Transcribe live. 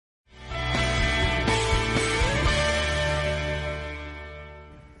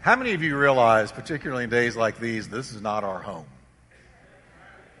How many of you realize, particularly in days like these, this is not our home?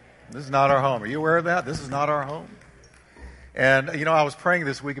 This is not our home. Are you aware of that? This is not our home. And, I was praying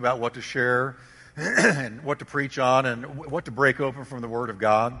this week about what to share and what to preach on and what to break open from the Word of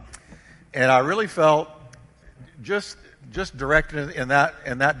God. And I really felt just directed in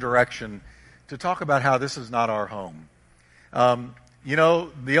that direction to talk about how this is not our home.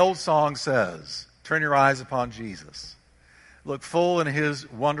 The old song says, turn your eyes upon Jesus. Look full in His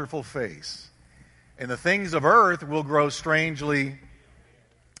wonderful face, and the things of earth will grow strangely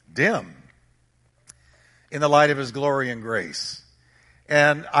dim in the light of His glory and grace.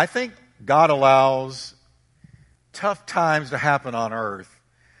 And I think God allows tough times to happen on earth.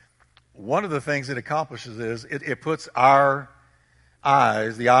 One of the things it accomplishes is it puts our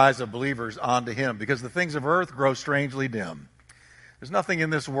eyes, the eyes of believers, onto Him, because the things of earth grow strangely dim. There's nothing in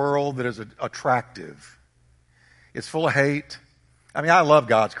this world that is attractive. It's full of hate. I mean, I love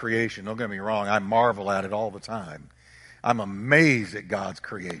God's creation. Don't get me wrong. I marvel at it all the time. I'm amazed at God's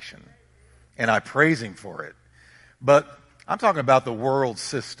creation, and I praise Him for it. But I'm talking about the world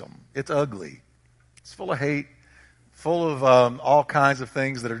system. It's ugly. It's full of hate, full of all kinds of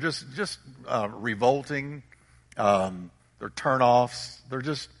things that are just revolting. They're turnoffs.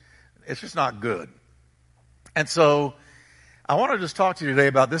 It's just not good. And so I want to just talk to you today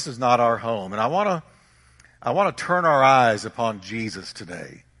about this is not our home, and I want to turn our eyes upon Jesus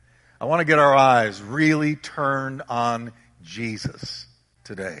today. I want to get our eyes really turned on Jesus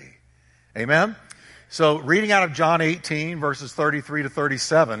today. Amen? So reading out of John 18, verses 33 to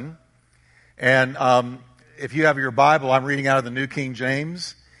 37, and if you have your Bible, I'm reading out of the New King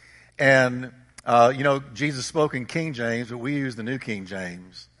James. And, Jesus spoke in King James, but we use the New King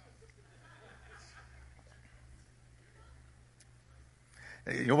James.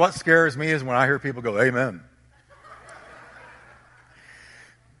 What scares me is when I hear people go, amen.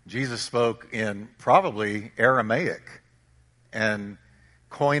 Jesus spoke in probably Aramaic and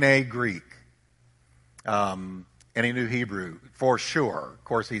Koine Greek. And he knew Hebrew for sure. Of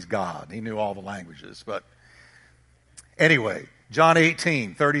course, He's God. He knew all the languages. But anyway, John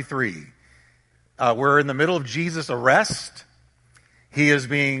 18, 33. We're in the middle of Jesus' arrest. He is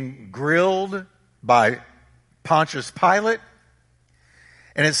being grilled by Pontius Pilate.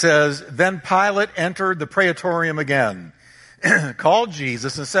 And it says, then Pilate entered the praetorium again, called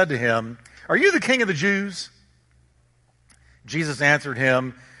Jesus and said to him, are you the king of the Jews? Jesus answered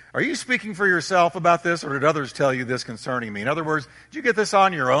him, are you speaking for yourself about this, or did others tell you this concerning me? In other words, did you get this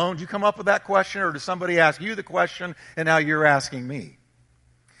on your own? Did you come up with that question, or did somebody ask you the question, and now you're asking me?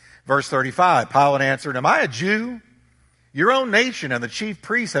 Verse 35, Pilate answered, am I a Jew? Your own nation and the chief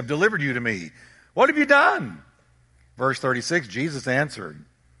priests have delivered you to me. What have you done? Verse 36, Jesus answered,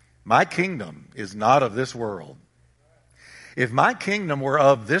 my kingdom is not of this world. If my kingdom were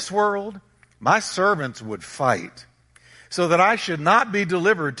of this world, my servants would fight, so that I should not be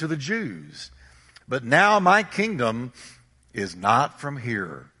delivered to the Jews. But now my kingdom is not from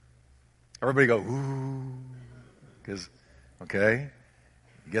here. Everybody go, ooh. Okay?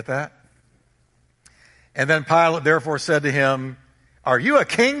 You get that? And then Pilate therefore said to him, are you a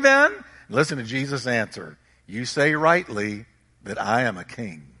king then? Listen to Jesus' answer. You say rightly that I am a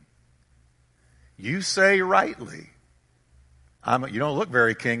king. You say rightly. You don't look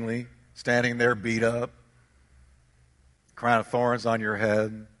very kingly, standing there beat up, crown of thorns on your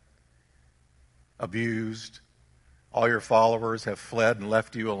head, abused. All your followers have fled and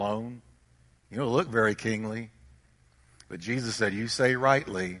left you alone. You don't look very kingly. But Jesus said, you say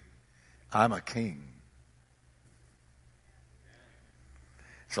rightly, I'm a king.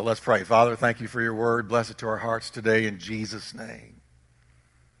 So let's pray. Father, thank you for your word. Bless it to our hearts today in Jesus' name.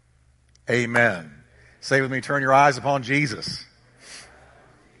 Amen. Say with me, turn your eyes upon Jesus.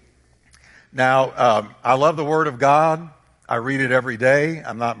 Now, I love the Word of God. I read it every day.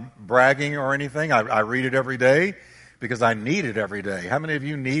 I'm not bragging or anything. I read it every day because I need it every day. How many of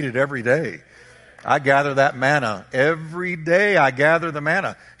you need it every day? I gather that manna. Every day I gather the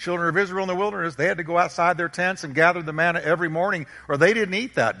manna. Children of Israel in the wilderness, they had to go outside their tents and gather the manna every morning or they didn't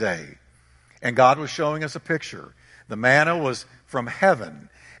eat that day. And God was showing us a picture. The manna was from heaven.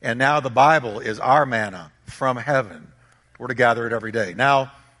 And now the Bible is our manna from heaven. We're to gather it every day.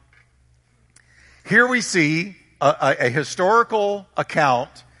 Now, here we see a historical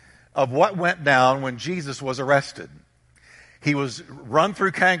account of what went down when Jesus was arrested. He was run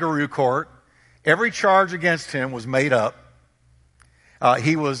through kangaroo court. Every charge against him was made up.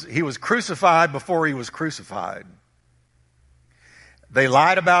 He was crucified before he was crucified. They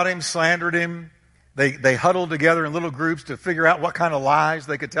lied about him, slandered him. They huddled together in little groups to figure out what kind of lies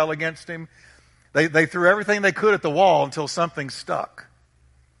they could tell against him. They threw everything they could at the wall until something stuck.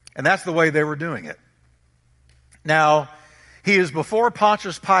 And that's the way they were doing it. Now, he is before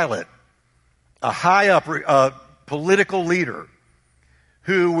Pontius Pilate, a high up political leader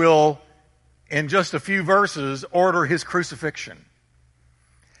who will, in just a few verses, order his crucifixion.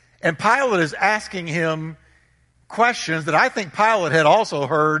 And Pilate is asking him questions that I think Pilate had also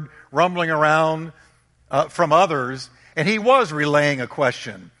heard rumbling around from others, and he was relaying a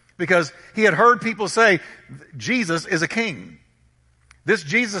question because he had heard people say, Jesus is a king. This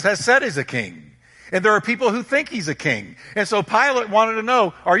Jesus has said he's a king. And there are people who think he's a king. And so Pilate wanted to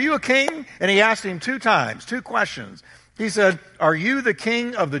know, are you a king? And he asked him 2 times, 2 questions. He said, are you the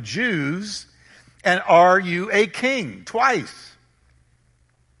king of the Jews? And are you a king? Twice.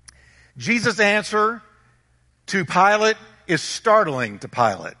 Jesus' answer to Pilate is startling to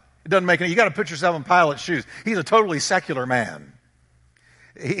Pilate. It doesn't make any, you got to put yourself in Pilate's shoes. He's a totally secular man.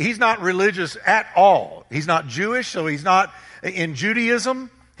 He's not religious at all. He's not Jewish, so he's not in Judaism.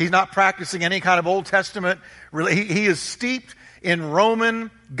 He's not practicing any kind of Old Testament. He is steeped in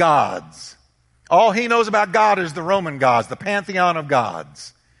Roman gods. All he knows about God is the Roman gods, the pantheon of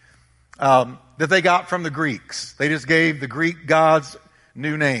gods that they got from the Greeks. They just gave the Greek gods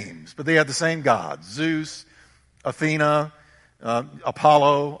new names, but they had the same gods: Zeus, Athena,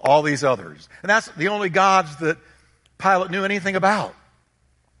 Apollo, all these others. And that's the only gods that Pilate knew anything about.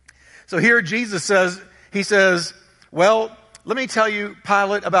 So here Jesus says, well, let me tell you,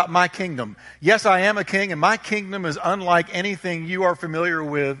 Pilate, about my kingdom. Yes, I am a king, and my kingdom is unlike anything you are familiar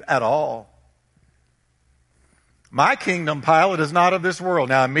with at all. My kingdom, Pilate, is not of this world.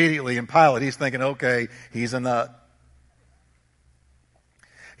 Now, immediately in Pilate, he's thinking, okay, he's a nut.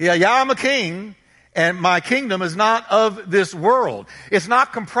 Yeah, I'm a king, and my kingdom is not of this world. It's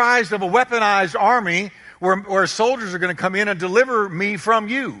not comprised of a weaponized army where soldiers are going to come in and deliver me from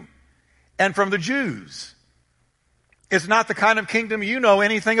you and from the Jews. It's not the kind of kingdom you know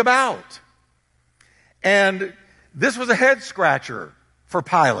anything about. And this was a head scratcher for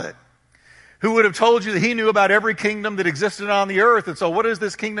Pilate, who would have told you that he knew about every kingdom that existed on the earth. And so what is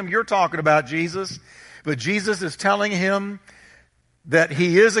this kingdom you're talking about, Jesus? But Jesus is telling him that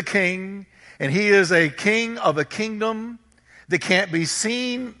he is a king, and he is a king of a kingdom that can't be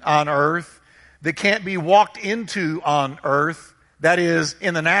seen on earth, that can't be walked into on earth, that is,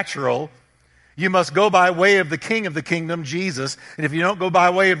 in the natural. You must go by way of the king of the kingdom, Jesus. And if you don't go by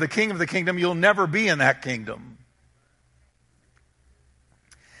way of the king of the kingdom, you'll never be in that kingdom.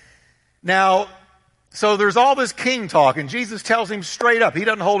 Now, so there's all this king talk, and Jesus tells him straight up. He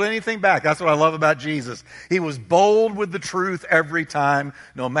doesn't hold anything back. That's what I love about Jesus. He was bold with the truth every time,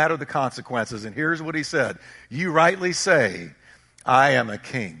 no matter the consequences. And here's what he said. You rightly say, I am a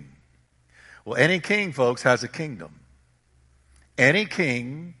king. Well, any king, folks, has a kingdom. Any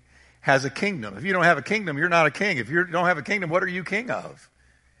king has a kingdom. If you don't have a kingdom, you're not a king. If you don't have a kingdom, what are you king of?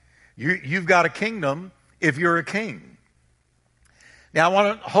 You've got a kingdom if you're a king. Now, I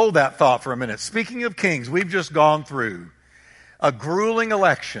want to hold that thought for a minute. Speaking of kings, we've just gone through a grueling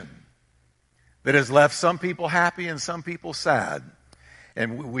election that has left some people happy and some people sad.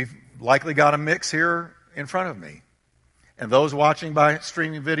 And we've likely got a mix here in front of me. And those watching by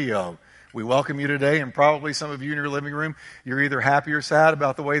streaming video, we welcome you today, and probably some of you in your living room, you're either happy or sad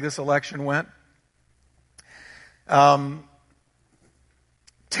about the way this election went. Tens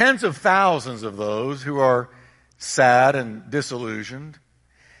of thousands of those who are sad and disillusioned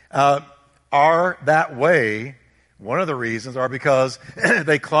are that way. One of the reasons are because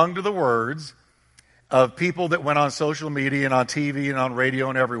they clung to the words of people that went on social media and on TV and on radio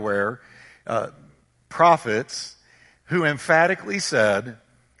and everywhere, prophets who emphatically said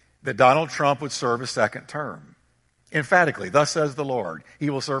that Donald Trump would serve a second term. Emphatically, thus says the Lord, he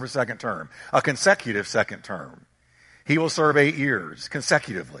will serve a second term, a consecutive second term. He will serve 8 years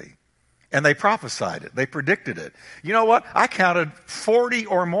consecutively. And they prophesied it. They predicted it. You know what? I counted 40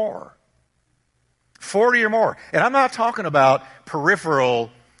 or more. 40 or more. And I'm not talking about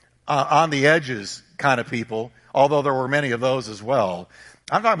peripheral, on the edges kind of people, although there were many of those as well.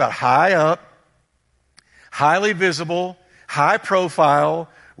 I'm talking about high up, highly visible, high profile,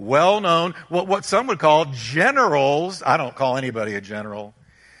 well-known, what some would call generals. I don't call anybody a general,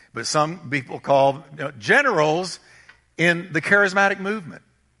 but some people call generals in the charismatic movement.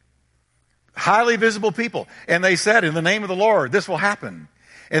 Highly visible people. And they said, in the name of the Lord, this will happen.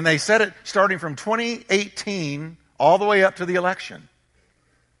 And they said it starting from 2018 all the way up to the election.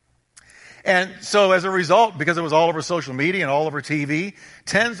 And so as a result, because it was all over social media and all over TV,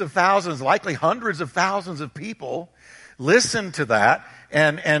 tens of thousands, likely hundreds of thousands of people listened to that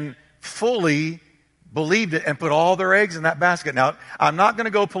and fully believed it and put all their eggs in that basket. Now, I'm not going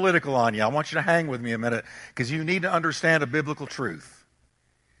to go political on you. I want you to hang with me a minute because you need to understand a biblical truth.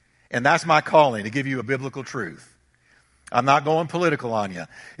 And that's my calling, to give you a biblical truth. I'm not going political on you.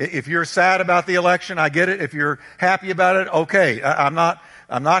 If you're sad about the election, I get it. If you're happy about it, okay. I'm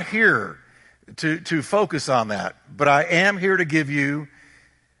not here to focus on that. But I am here to give you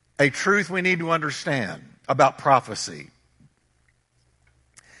a truth we need to understand about prophecy.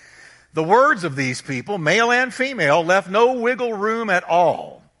 The words of these people, male and female, left no wiggle room at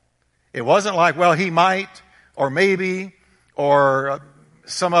all. It wasn't like, well, he might, or maybe, or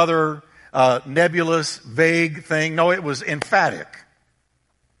some other nebulous, vague thing. No, it was emphatic.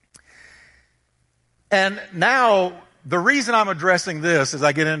 And now, the reason I'm addressing this as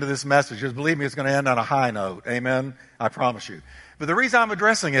I get into this message is, believe me, it's going to end on a high note. Amen? I promise you. But the reason I'm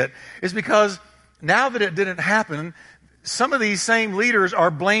addressing it is because now that it didn't happen, some of these same leaders are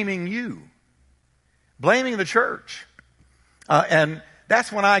blaming you, blaming the church. And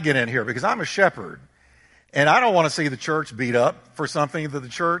that's when I get in here, because I'm a shepherd. And I don't want to see the church beat up for something that the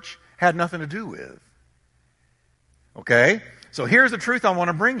church had nothing to do with. Okay? So here's the truth I want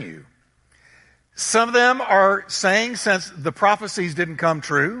to bring you. Some of them are saying, since the prophecies didn't come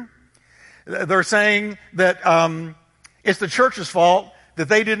true, they're saying that it's the church's fault that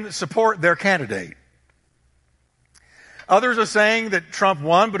they didn't support their candidate. Others are saying that Trump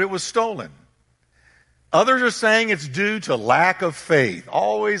won, but it was stolen. Others are saying it's due to lack of faith.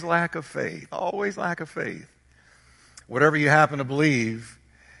 Always lack of faith. Always lack of faith. Whatever you happen to believe,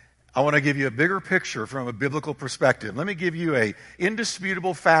 I want to give you a bigger picture from a biblical perspective. Let me give you an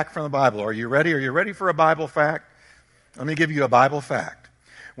indisputable fact from the Bible. Are you ready? Are you ready for a Bible fact? Let me give you a Bible fact.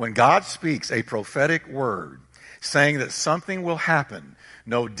 When God speaks a prophetic word saying that something will happen,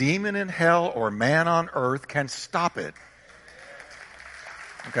 no demon in hell or man on earth can stop it.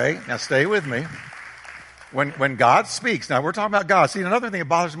 Okay, now stay with me. When God speaks, now we're talking about God. See, another thing that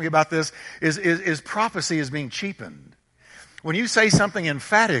bothers me about this is prophecy is being cheapened. When you say something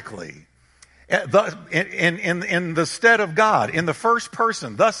emphatically, in the stead of God, in the first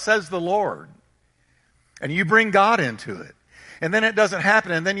person, thus says the Lord, and you bring God into it, and then it doesn't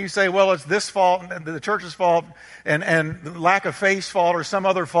happen, and then you say, well, it's this fault, and the church's fault, and lack of faith's fault, or some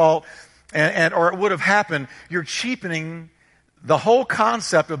other fault, or it would have happened, you're cheapening the whole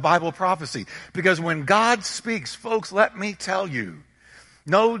concept of Bible prophecy. Because when God speaks, folks, let me tell you,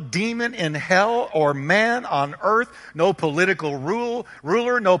 no demon in hell or man on earth, no political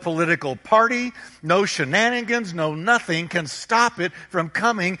ruler, no political party, no shenanigans, no nothing can stop it from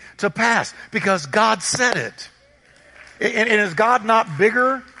coming to pass, because God said it. And is God not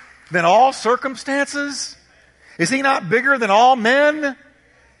bigger than all circumstances? Is he not bigger than all men?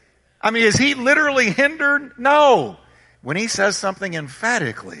 I mean, is he literally hindered? No. When he says something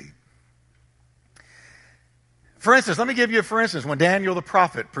emphatically. For instance, let me give you when Daniel the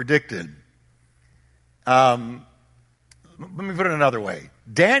prophet predicted. Let me put it another way.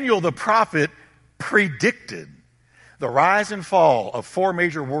 Daniel the prophet predicted the rise and fall of 4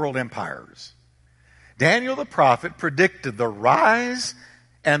 major world empires. Daniel the prophet predicted the rise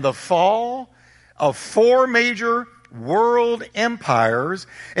and the fall of 4 major world empires,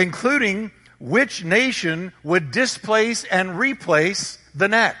 including which nation would displace and replace the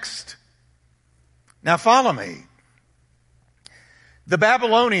next. Now follow me. The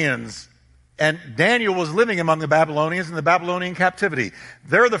Babylonians, and Daniel was living among the Babylonians in the Babylonian captivity.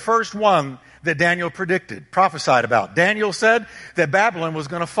 They're the first one that Daniel predicted, prophesied about. Daniel said that Babylon was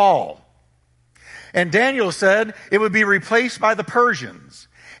going to fall. And Daniel said it would be replaced by the Persians.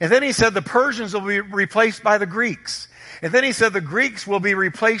 And then he said the Persians will be replaced by the Greeks. And then he said the Greeks will be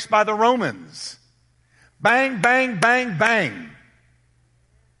replaced by the Romans. Bang, bang, bang, bang.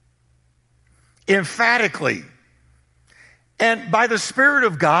 Emphatically. And by the Spirit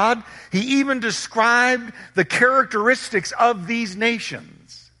of God, he even described the characteristics of these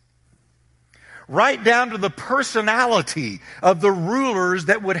nations. Right down to the personality of the rulers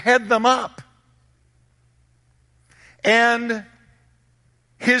that would head them up. And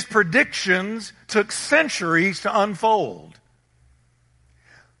his predictions took centuries to unfold.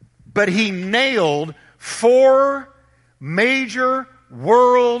 But he nailed 4 major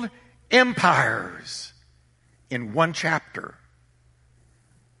world empires in 1 chapter.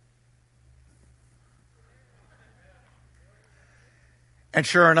 And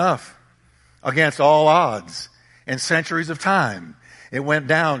sure enough, against all odds and centuries of time, it went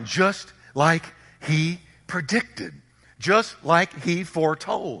down just like he predicted. Just like he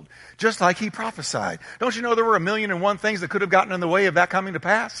foretold. Just like he prophesied. Don't you know there were 1,000,001 things that could have gotten in the way of that coming to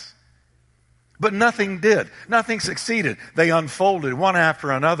pass? But nothing did. Nothing succeeded. They unfolded one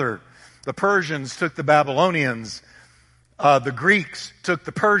after another. The Persians took the Babylonians. The Greeks took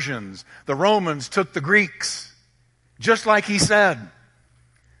the Persians. The Romans took the Greeks. Just like he said.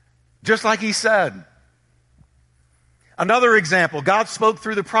 just like he said. Another example, God spoke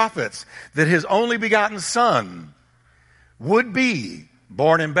through the prophets that his only begotten son would be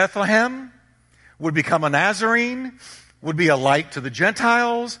born in Bethlehem, would become a Nazarene, would be a light to the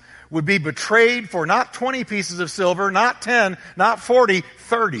Gentiles, would be betrayed for not 20 pieces of silver, not 10, not 40,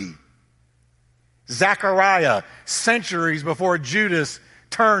 30. Zechariah, centuries before Judas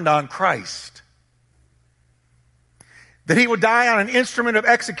turned on Christ. That he would die on an instrument of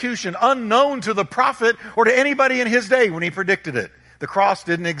execution unknown to the prophet or to anybody in his day when he predicted it. The cross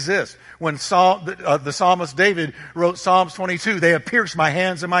didn't exist. When the psalmist David wrote Psalms 22, they have pierced my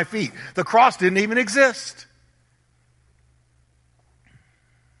hands and my feet. The cross didn't even exist.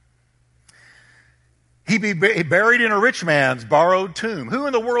 He'd be buried in a rich man's borrowed tomb. Who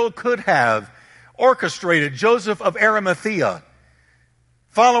in the world could have orchestrated Joseph of Arimathea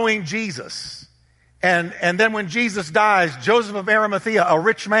following Jesus? And then when Jesus dies, Joseph of Arimathea, a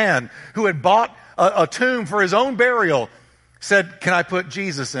rich man who had bought a tomb for his own burial, said, "Can I put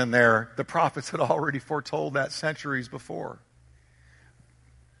Jesus in there?" The prophets had already foretold that centuries before.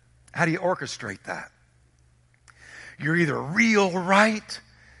 How do you orchestrate that? You're either real right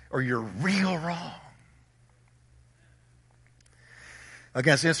or you're real wrong.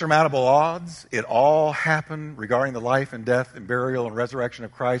 Against insurmountable odds, it all happened regarding the life and death and burial and resurrection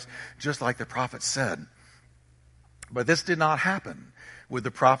of Christ, just like the prophets said. But this did not happen with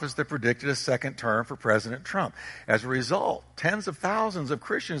the prophets that predicted a second term for President Trump. As a result, tens of thousands of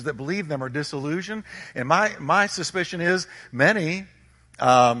Christians that believe them are disillusioned. And my suspicion is many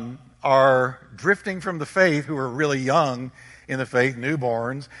are drifting from the faith who are really young in the faith,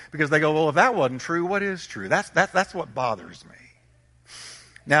 newborns, because they go, well, if that wasn't true, what is true? That's what bothers me.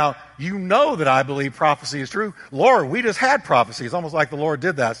 Now, you know that I believe prophecy is true. Lord, we just had prophecy. It's almost like the Lord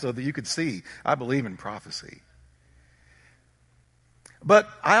did that so that you could see I believe in prophecy. But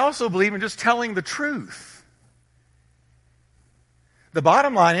I also believe in just telling the truth. The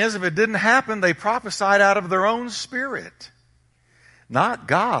bottom line is, if it didn't happen, they prophesied out of their own spirit, not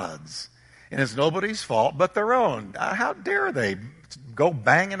God's. And it's nobody's fault but their own. How dare they go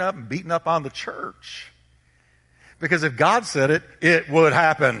banging up and beating up on the church? Because if God said it, it would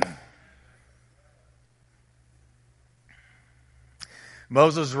happen.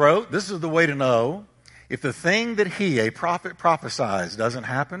 Moses wrote, this is the way to know if the thing that he, a prophet, prophesies doesn't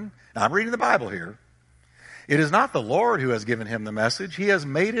happen. Now, I'm reading the Bible here. It is not the Lord who has given him the message. He has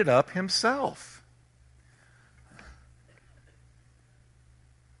made it up himself.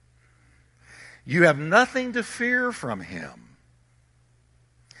 You have nothing to fear from him.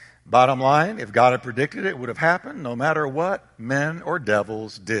 Bottom line, if God had predicted it, it would have happened no matter what men or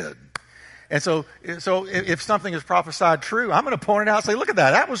devils did. And so if something is prophesied true, I'm going to point it out and say, look at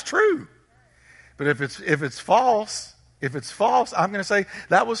that, that was true. But if it's false, I'm going to say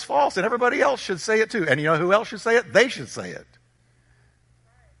that was false, and everybody else should say it too. And you know who else should say it? They should say it.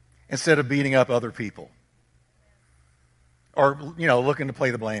 Instead of beating up other people. Or, looking to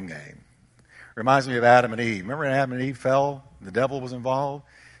play the blame game. Reminds me of Adam and Eve. Remember when Adam and Eve fell? The devil was involved.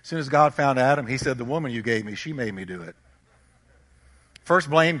 As soon as God found Adam, he said, the woman you gave me, she made me do it. First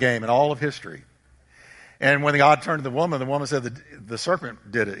blame game in all of history. And when God turned to the woman said, the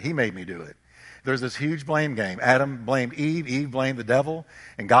serpent did it. He made me do it. There's this huge blame game. Adam blamed Eve. Eve blamed the devil.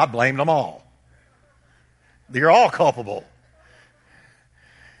 And God blamed them all. You're all culpable.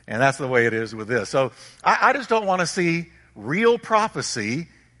 And that's the way it is with this. So I just don't want to see real prophecy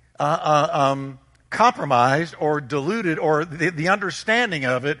compromised or diluted, or the understanding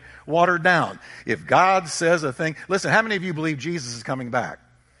of it watered down. If God says a thing, listen, how many of you believe Jesus is coming back?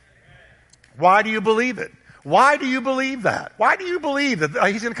 Why do you believe it? Why do you believe that? Why do you believe that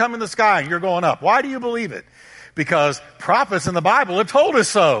he's going to come in the sky and you're going up? Why do you believe it? Because prophets in the Bible have told us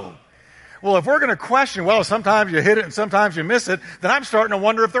so. Well, if we're going to question, well, sometimes you hit it and sometimes you miss it, then I'm starting to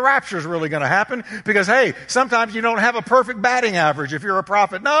wonder if the rapture is really going to happen. Because, hey, sometimes you don't have a perfect batting average if you're a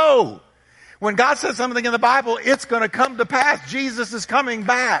prophet. No. When God says something in the Bible, it's going to come to pass. Jesus is coming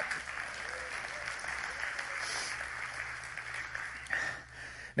back.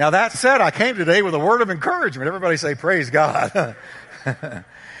 Now, that said, I came today with a word of encouragement. Everybody say, praise God.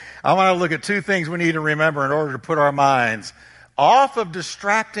 I want to look at two things we need to remember in order to put our minds off of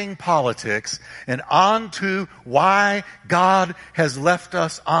distracting politics and onto why God has left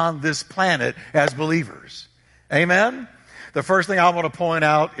us on this planet as believers. Amen? The first thing I want to point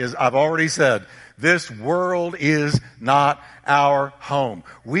out is, I've already said, this world is not our home.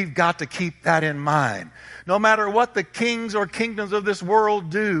 We've got to keep that in mind. No matter what the kings or kingdoms of this world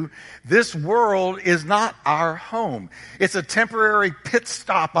do, this world is not our home. It's a temporary pit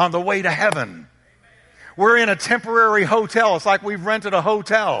stop on the way to heaven. We're in a temporary hotel. It's like we've rented a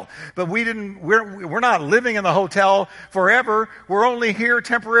hotel, but we're not living in the hotel forever. We're only here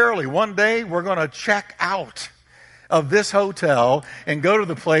temporarily. One day we're going to check out of this hotel and go to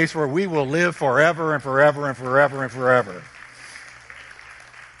the place where we will live forever and forever and forever and forever.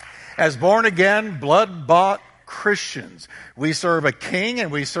 As born again, blood-bought Christians, we serve a king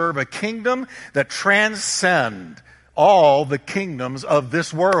and we serve a kingdom that transcend all the kingdoms of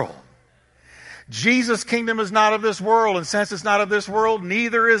this world. Jesus' kingdom is not of this world, and since it's not of this world,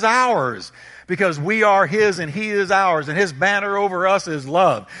 neither is ours, because we are His and He is ours, and His banner over us is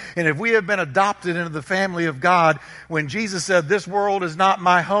love. And if we have been adopted into the family of God, when Jesus said, "This world is not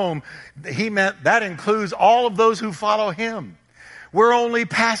my home," He meant that includes all of those who follow Him. We're only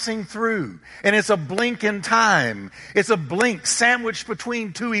passing through, and it's a blink in time. It's a blink sandwiched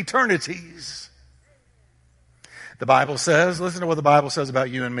between two eternities. The Bible says, listen to what the Bible says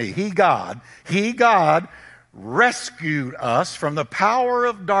about you and me. He, God, rescued us from the power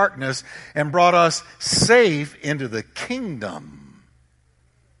of darkness and brought us safe into the kingdom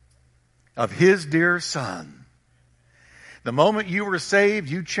of His dear Son. The moment you were saved,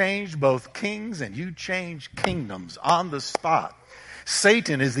 you changed both kings and you changed kingdoms on the spot.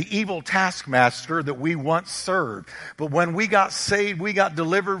 Satan is the evil taskmaster that we once served. But when we got saved, we got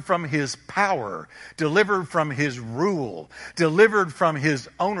delivered from his power, delivered from his rule, delivered from his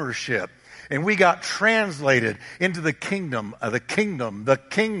ownership. And we got translated into the kingdom of the kingdom of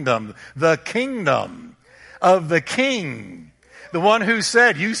the King. The one who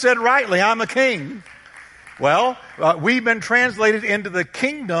said, "You said rightly, I'm a king." Well, we've been translated into the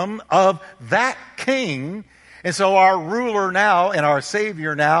kingdom of that King. And so our ruler now and our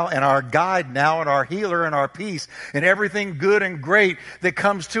Savior now and our guide now and our healer and our peace and everything good and great that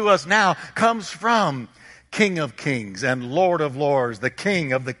comes to us now comes from King of Kings and Lord of Lords, the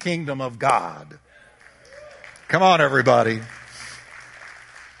King of the kingdom of God. Come on, everybody.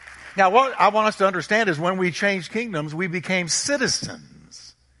 Now, what I want us to understand is when we changed kingdoms, we became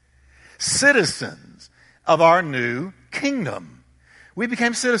citizens of our new kingdom. We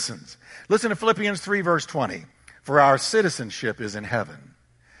became citizens. Listen to Philippians 3, verse 20. For our citizenship is in heaven.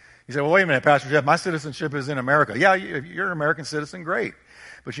 You say, well, wait a minute, Pastor Jeff, my citizenship is in America. Yeah, if you're an American citizen, great.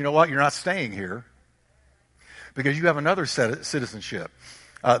 But you know what? You're not staying here because you have another citizenship.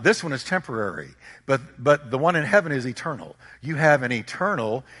 This one is temporary, but the one in heaven is eternal. You have an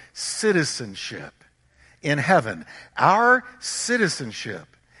eternal citizenship in heaven. Our citizenship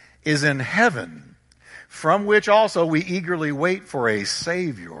is in heaven, from which also we eagerly wait for a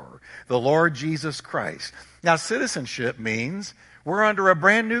Savior, the Lord Jesus Christ. Now, citizenship means we're under a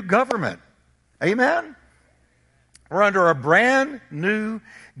brand new government. Amen? We're under a brand new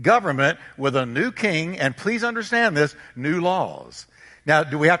government with a new king, and please understand this, new laws. Now,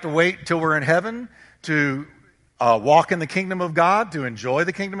 do we have to wait till we're in heaven to walk in the kingdom of God, to enjoy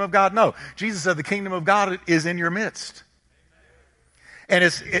the kingdom of God? No. Jesus said the kingdom of God is in your midst. And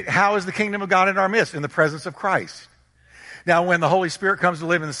how is the kingdom of God in our midst? In the presence of Christ. Now, when the Holy Spirit comes to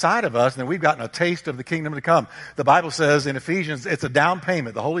live inside of us, then we've gotten a taste of the kingdom to come. The Bible says in Ephesians, it's a down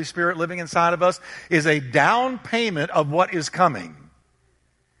payment. The Holy Spirit living inside of us is a down payment of what is coming.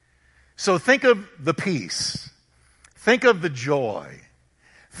 So think of the peace. Think of the joy.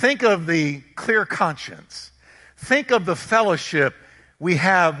 Think of the clear conscience. Think of the fellowship we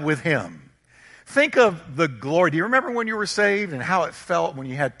have with Him. Think of the glory. Do you remember when you were saved and how it felt when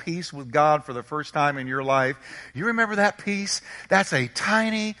you had peace with God for the first time in your life? You remember that peace? That's a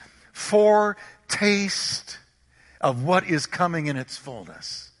tiny foretaste of what is coming in its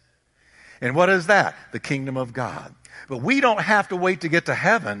fullness. And what is that? The kingdom of God. But we don't have to wait to get to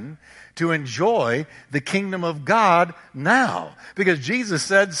heaven to enjoy the kingdom of God now. Because Jesus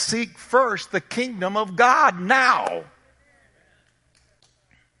said, seek first the kingdom of God now.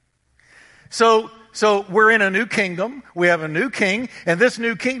 So we're in a new kingdom. We have a new king, and this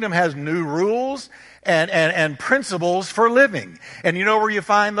new kingdom has new rules and principles for living. And you know where you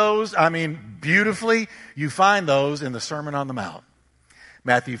find those? I mean, beautifully, you find those in the Sermon on the Mount.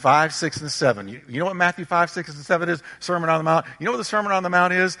 Matthew 5, 6, and 7. You know what Matthew 5, 6, and 7 is? Sermon on the Mount. You know what the Sermon on the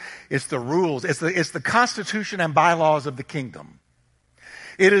Mount is? It's the rules. It's the constitution and bylaws of the kingdom.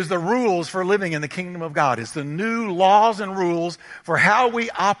 It is the rules for living in the kingdom of God. It's the new laws and rules for how we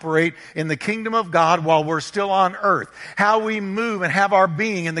operate in the kingdom of God while we're still on earth. How we move and have our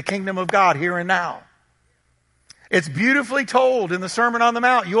being in the kingdom of God here and now. It's beautifully told in the Sermon on the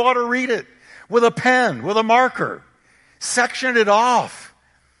Mount. You ought to read it with a pen, with a marker. Section it off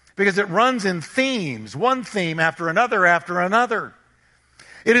because it runs in themes, one theme after another after another.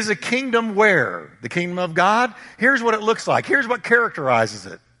 It is a kingdom where? The kingdom of God? Here's what it looks like. Here's what characterizes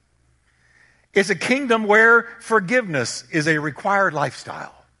it. It's a kingdom where forgiveness is a required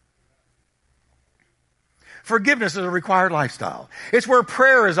lifestyle. Forgiveness is a required lifestyle. It's where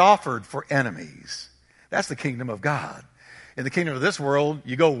prayer is offered for enemies. That's the kingdom of God. In the kingdom of this world,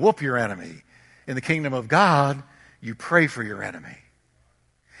 you go whoop your enemy. In the kingdom of God, you pray for your enemy.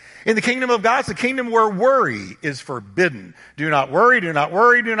 In the kingdom of God, it's the kingdom where worry is forbidden. Do not worry, do not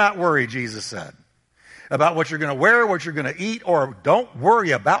worry, do not worry, Jesus said. About what you're going to wear, what you're going to eat, or don't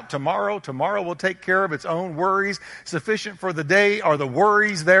worry about tomorrow. Tomorrow will take care of its own worries. Sufficient for the day are the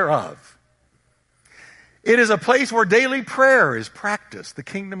worries thereof. It is a place where daily prayer is practiced, the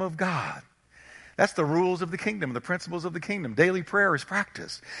kingdom of God. That's the rules of the kingdom, the principles of the kingdom. Daily prayer is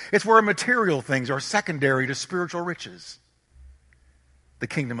practiced. It's where material things are secondary to spiritual riches, the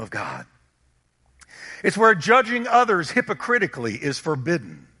kingdom of God. It's where judging others hypocritically is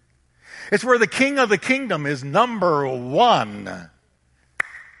forbidden. It's where the king of the kingdom is number one.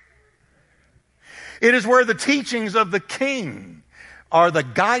 It is where the teachings of the king are the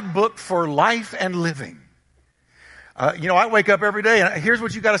guidebook for life and living. I wake up every day, and here's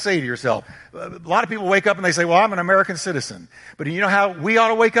what you got to say to yourself. A lot of people wake up and they say, well, I'm an American citizen. But you know how we ought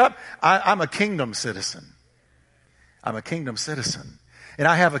to wake up? I'm a kingdom citizen. I'm a kingdom citizen. And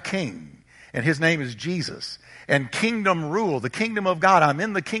I have a king, and his name is Jesus. And kingdom rule, the kingdom of God. I'm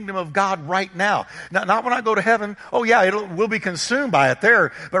in the kingdom of God right now. Not when I go to heaven. Oh yeah, we'll be consumed by it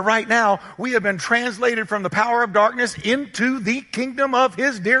there. But right now, we have been translated from the power of darkness into the kingdom of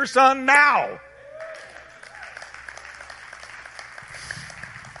his dear son now.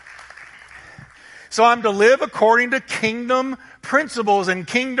 So I'm to live according to kingdom principles and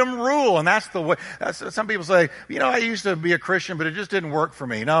kingdom rule. And that's the way. Some people say, I used to be a Christian, but it just didn't work for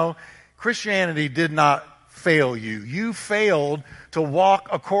me. No, Christianity did not fail you. You failed to walk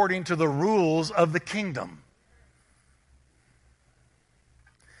according to the rules of the kingdom.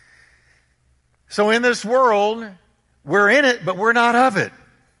 So in this world, we're in it, but we're not of it.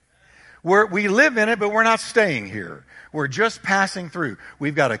 We live in it, but we're not staying here. We're just passing through.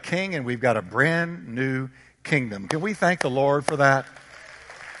 We've got a king and we've got a brand new kingdom. Can we thank the Lord for that?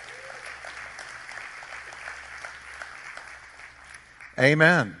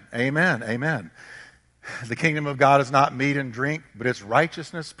 Amen. Amen. Amen. The kingdom of God is not meat and drink, but it's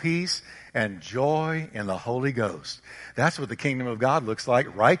righteousness, peace, and joy in the Holy Ghost. That's what the kingdom of God looks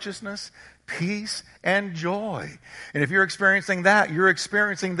like. Righteousness, peace, and joy. And if you're experiencing that, you're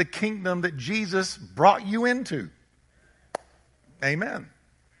experiencing the kingdom that Jesus brought you into. Amen.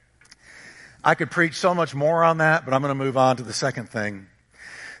 I could preach so much more on that, but I'm going to move on to the second thing.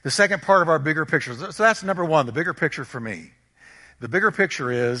 The second part of our bigger picture. So that's number one, the bigger picture for me. The bigger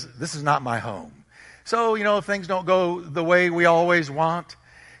picture is, this is not my home. So, if things don't go the way we always want,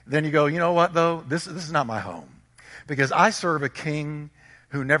 then you go, you know what though? This is not my home. Because I serve a king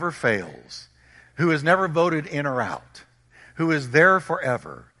who never fails, who is never voted in or out, who is there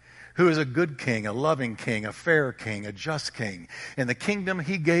forever, who is a good king, a loving king, a fair king, a just king. And the kingdom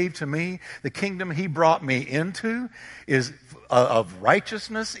he gave to me, the kingdom he brought me into, is of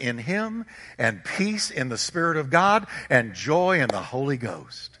righteousness in him and peace in the Spirit of God and joy in the Holy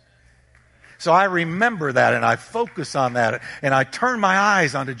Ghost. So I remember that and I focus on that and I turn my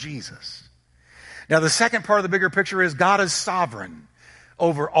eyes onto Jesus. Now the second part of the bigger picture is God is sovereign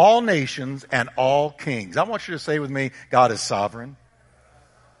over all nations and all kings. I want you to say with me, God is sovereign.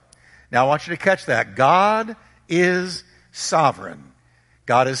 Now I want you to catch that. God is sovereign.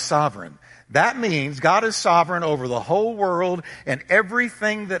 God is sovereign. That means God is sovereign over the whole world and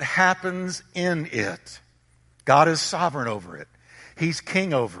everything that happens in it. God is sovereign over it. He's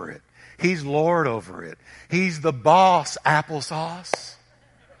king over it. He's Lord over it. He's the boss, applesauce.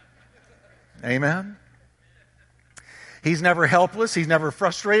 Amen. He's never helpless. He's never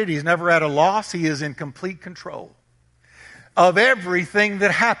frustrated. He's never at a loss. He is in complete control of everything that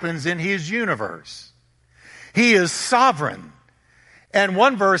happens in his universe. He is sovereign. And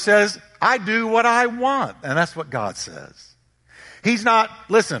one verse says, I do what I want. And that's what God says. He's not,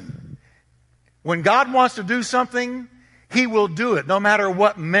 listen, when God wants to do something, he will do it no matter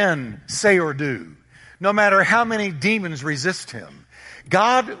what men say or do. No matter how many demons resist him.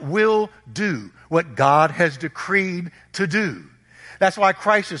 God will do what God has decreed to do. That's why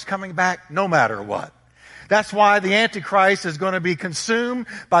Christ is coming back no matter what. That's why the Antichrist is going to be consumed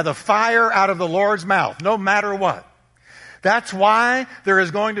by the fire out of the Lord's mouth, no matter what. That's why there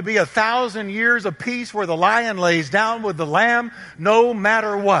is going to be 1,000 years of peace where the lion lays down with the lamb, no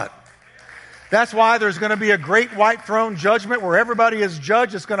matter what. That's why there's going to be a great white throne judgment where everybody is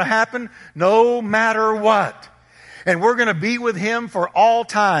judged. It's going to happen no matter what. And we're going to be with him for all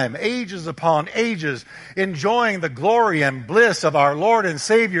time, ages upon ages, enjoying the glory and bliss of our Lord and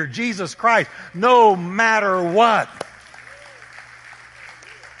Savior, Jesus Christ, no matter what.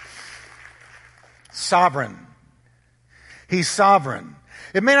 Sovereign. He's sovereign.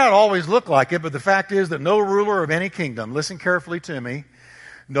 It may not always look like it, but the fact is that no ruler of any kingdom, listen carefully to me,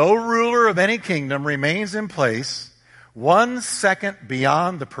 no ruler of any kingdom remains in place 1 second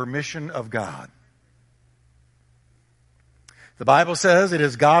beyond the permission of God. The Bible says it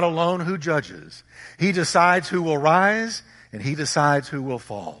is God alone who judges. He decides who will rise and he decides who will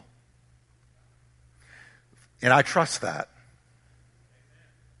fall. And I trust that.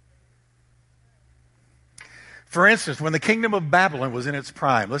 For instance, when the kingdom of Babylon was in its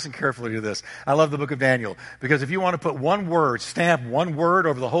prime, listen carefully to this. I love the book of Daniel because if you want to put one word, stamp one word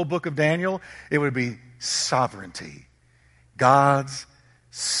over the whole book of Daniel, it would be sovereignty. God's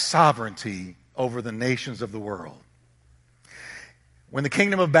sovereignty over the nations of the world. When the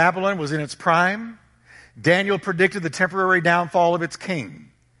kingdom of Babylon was in its prime, Daniel predicted the temporary downfall of its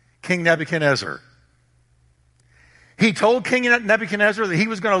king, King Nebuchadnezzar. He told King Nebuchadnezzar that he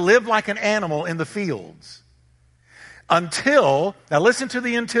was going to live like an animal in the fields. Until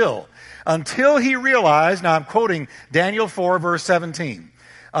he realized, now I'm quoting Daniel 4 verse 17,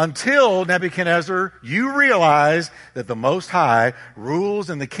 until Nebuchadnezzar, you realize that the Most High rules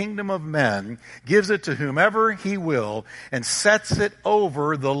in the kingdom of men, gives it to whomever he will, and sets it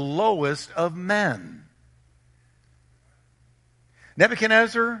over the lowest of men.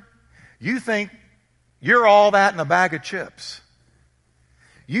 Nebuchadnezzar, you think you're all that in a bag of chips.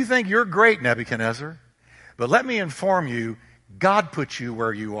 You think you're great, Nebuchadnezzar. But let me inform you, God put you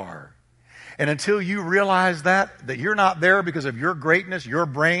where you are. And until you realize that you're not there because of your greatness, your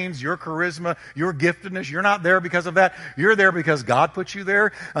brains, your charisma, your giftedness, you're not there because of that. You're there because God put you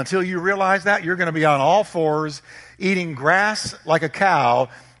there. Until you realize that, you're going to be on all fours, eating grass like a cow,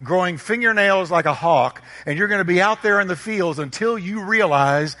 growing fingernails like a hawk, and you're going to be out there in the fields until you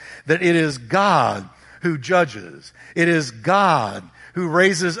realize that it is God who judges. It is God who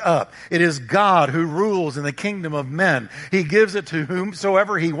raises up. It is God who rules in the kingdom of men. He gives it to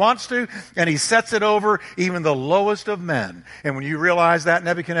whomsoever he wants to, and he sets it over even the lowest of men. And when you realize that,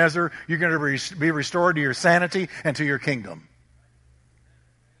 Nebuchadnezzar, you're going to be restored to your sanity and to your kingdom.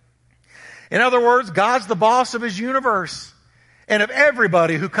 In other words, God's the boss of his universe. And of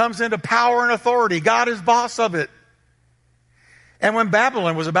everybody who comes into power and authority, God is boss of it. And when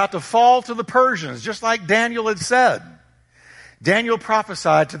Babylon was about to fall to the Persians, just like Daniel had said, Daniel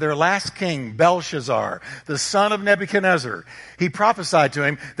prophesied to their last king, Belshazzar, the son of Nebuchadnezzar. He prophesied to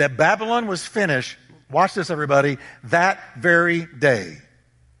him that Babylon was finished, watch this everybody, that very day.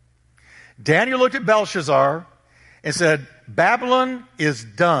 Daniel looked at Belshazzar and said, Babylon is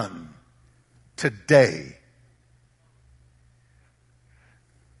done today.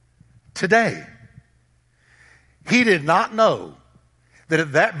 Today. He did not know that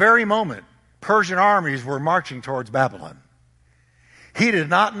at that very moment, Persian armies were marching towards Babylon. He did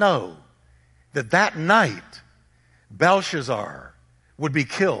not know that that night Belshazzar would be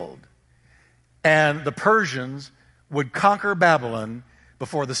killed and the Persians would conquer Babylon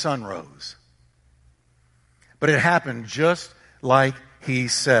before the sun rose. But it happened just like he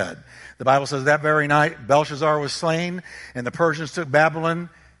said. The Bible says that very night Belshazzar was slain and the Persians took Babylon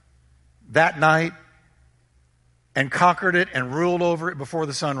that night and conquered it and ruled over it before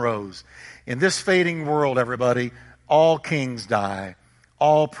the sun rose. In this fading world, everybody, all kings die.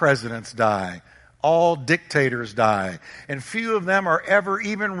 All presidents die. All dictators die. And few of them are ever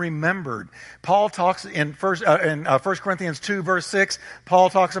even remembered. Paul talks in 1 Corinthians 2 verse 6, Paul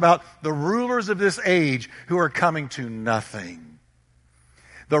talks about the rulers of this age who are coming to nothing.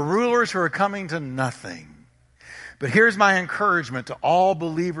 The rulers who are coming to nothing. But here's my encouragement to all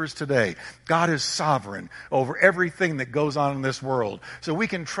believers today. God is sovereign over everything that goes on in this world. So we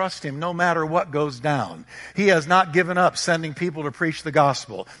can trust him no matter what goes down. He has not given up sending people to preach the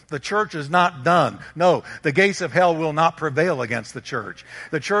gospel. The church is not done. No, the gates of hell will not prevail against the church.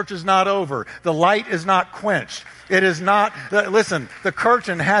 The church is not over. The light is not quenched. It is not, listen, the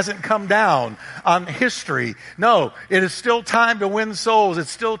curtain hasn't come down on history. No, it is still time to win souls. It's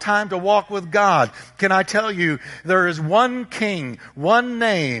still time to walk with God. Can I tell you, there is one king, one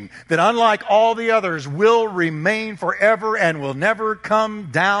name that unlike all the others will remain forever and will never come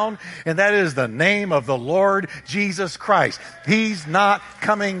down, and that is the name of the Lord Jesus Christ. He's not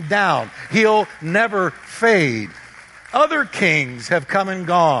coming down. He'll never fade. Other kings have come and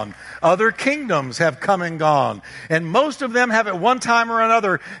gone. Other kingdoms have come and gone. And most of them have at one time or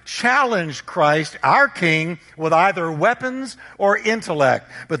another challenged Christ, our King, with either weapons or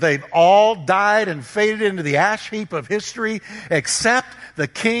intellect. But they've all died and faded into the ash heap of history, except the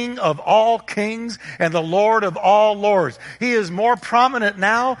King of all kings and the Lord of all lords. He is more prominent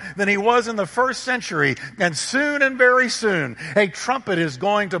now than he was in the first century. And soon and very soon, a trumpet is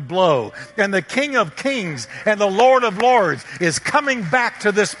going to blow. And the King of kings and the Lord of lords is coming back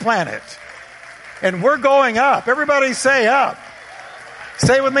to this planet. And we're going up. Everybody say up.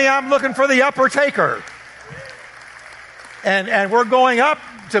 Say with me, I'm looking for the upper taker. And we're going up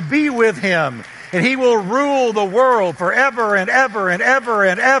to be with him. And he will rule the world forever and ever and ever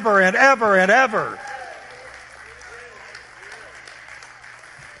and ever and ever and ever.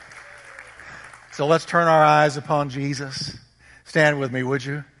 So let's turn our eyes upon Jesus. Stand with me, would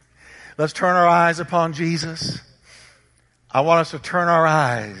you? Let's turn our eyes upon Jesus. I want us to turn our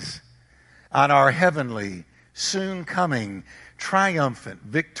eyes on our heavenly, soon coming, triumphant,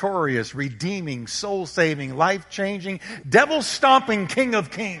 victorious, redeeming, soul-saving, life-changing, devil-stomping King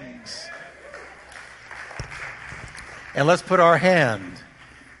of Kings. And let's put our hand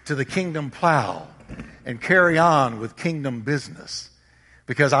to the kingdom plow and carry on with kingdom business.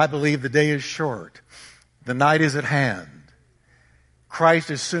 Because I believe the day is short. The night is at hand.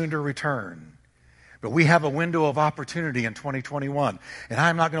 Christ is soon to return. But we have a window of opportunity in 2021. And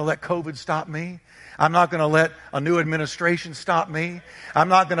I'm not going to let COVID stop me. I'm not going to let a new administration stop me. I'm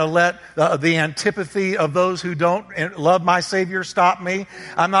not going to let the antipathy of those who don't love my Savior stop me.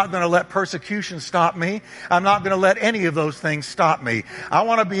 I'm not going to let persecution stop me. I'm not going to let any of those things stop me. I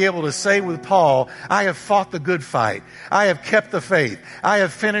want to be able to say with Paul, I have fought the good fight. I have kept the faith. I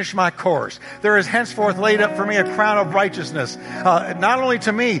have finished my course. There is henceforth laid up for me a crown of righteousness, not only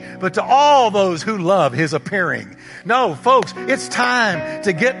to me, but to all those who love his appearing. No, folks, it's time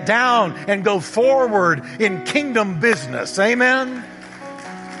to get down and go forward in kingdom business. Amen?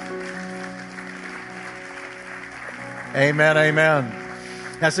 Amen, amen.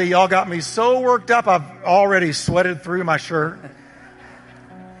 Now see, y'all got me so worked up, I've already sweated through my shirt.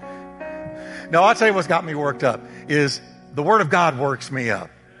 No, I'll tell you what's got me worked up is the Word of God works me up.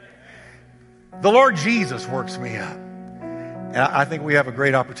 The Lord Jesus works me up. And I think we have a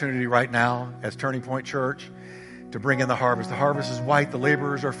great opportunity right now as Turning Point Church to bring in the harvest. The harvest is white, the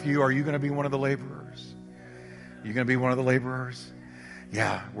laborers are few. Are you going to be one of the laborers? You going to be one of the laborers?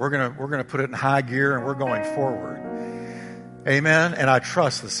 Yeah, we're going to put it in high gear and we're going forward. Amen. And I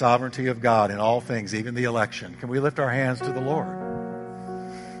trust the sovereignty of God in all things, even the election. Can we lift our hands to the Lord?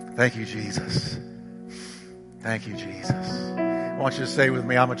 Thank you, Jesus. Thank you, Jesus. I want you to say with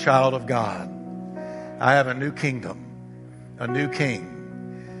me, I'm a child of God. I have a new kingdom, a new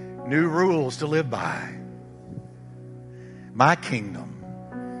king, new rules to live by. My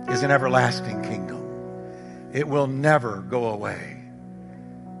kingdom is an everlasting kingdom. It will never go away.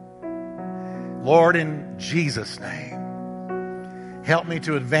 Lord, in Jesus' name, help me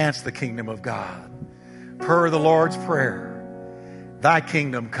to advance the kingdom of God. Per the Lord's Prayer, thy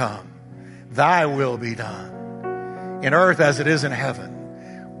kingdom come, thy will be done, in earth as it is in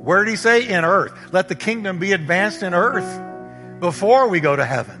heaven. Where did he say? In earth. Let the kingdom be advanced in earth before we go to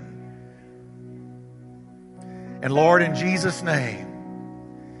heaven. And Lord, in Jesus'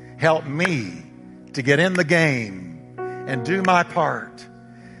 name, help me to get in the game and do my part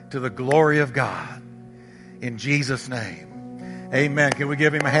to the glory of God. In Jesus' name, amen. Can we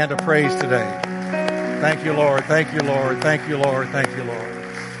give him a hand of praise today? Thank you, Lord. Thank you, Lord. Thank you, Lord. Thank you, Lord.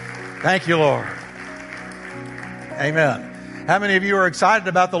 Thank you, Lord. Amen. How many of you are excited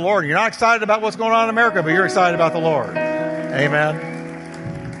about the Lord? You're not excited about what's going on in America, but you're excited about the Lord. Amen.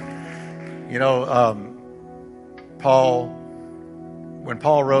 You know, when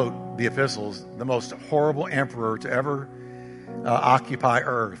Paul wrote the epistles, the most horrible emperor to ever occupy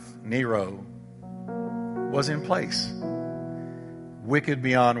earth, Nero, was in place. Wicked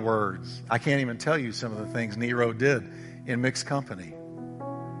beyond words. I can't even tell you some of the things Nero did in mixed company.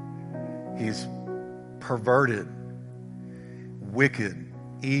 He's perverted, wicked,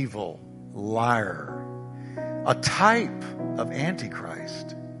 evil, liar, a type of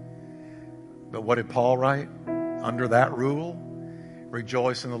Antichrist. But what did Paul write? Under that rule,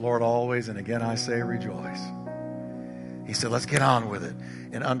 rejoice in the Lord always, and again I say rejoice. He said, let's get on with it.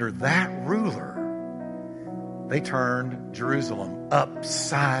 And under that ruler, they turned Jerusalem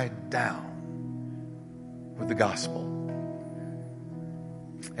upside down with the gospel.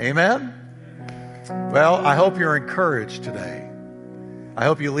 Amen? Well, I hope you're encouraged today. I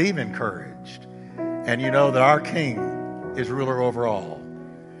hope you leave encouraged. And you know that our King is ruler over all.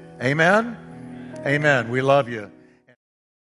 Amen? Amen. We love you.